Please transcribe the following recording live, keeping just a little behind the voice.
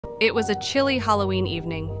It was a chilly Halloween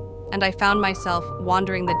evening, and I found myself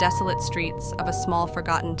wandering the desolate streets of a small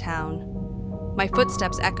forgotten town. My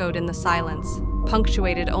footsteps echoed in the silence,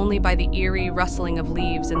 punctuated only by the eerie rustling of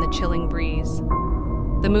leaves in the chilling breeze.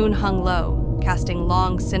 The moon hung low, casting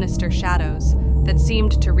long, sinister shadows that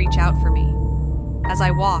seemed to reach out for me. As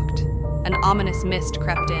I walked, an ominous mist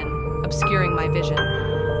crept in, obscuring my vision.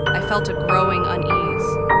 I felt a growing unease,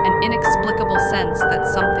 an inexplicable sense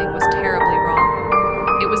that something was terribly wrong.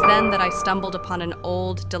 It was then that I stumbled upon an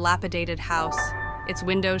old, dilapidated house, its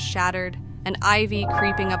windows shattered, and ivy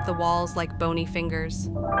creeping up the walls like bony fingers.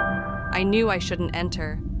 I knew I shouldn't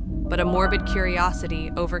enter, but a morbid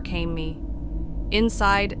curiosity overcame me.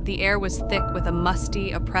 Inside, the air was thick with a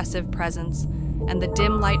musty, oppressive presence, and the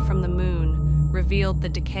dim light from the moon revealed the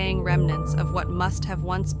decaying remnants of what must have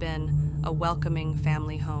once been a welcoming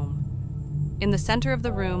family home. In the center of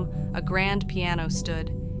the room, a grand piano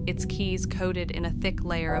stood, its keys coated in a thick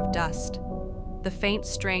layer of dust. The faint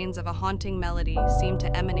strains of a haunting melody seemed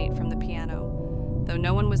to emanate from the piano, though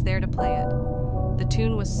no one was there to play it. The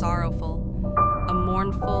tune was sorrowful, a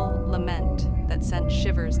mournful lament that sent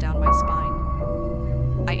shivers down my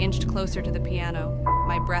spine. I inched closer to the piano,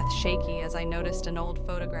 my breath shaky as I noticed an old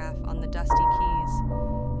photograph on the dusty keys.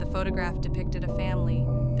 The photograph depicted a family,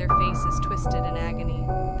 their faces twisted in agony,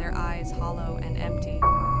 their eyes hollow and empty.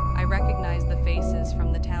 I recognized the faces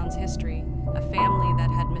from the town's history, a family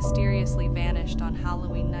that had mysteriously vanished on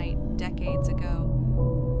Halloween night decades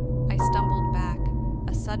ago. I stumbled back,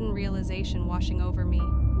 a sudden realization washing over me.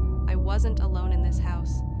 I wasn't alone in this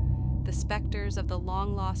house. The specters of the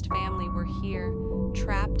long-lost family were here,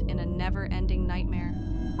 trapped in a never-ending nightmare.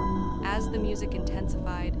 As the music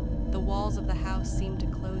intensified, the walls of the house seemed to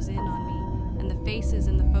close in on me, and the faces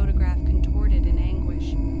in the photograph contorted in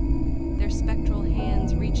anguish. Their spectral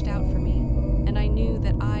hands reached out for me, and I knew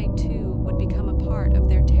that I, too, would become a part of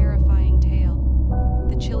their terrifying tale.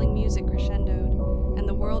 The chilling music crescendoed, and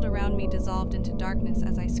the world around me dissolved into darkness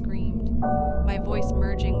as I screamed, my voice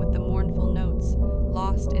merging with the mournful notes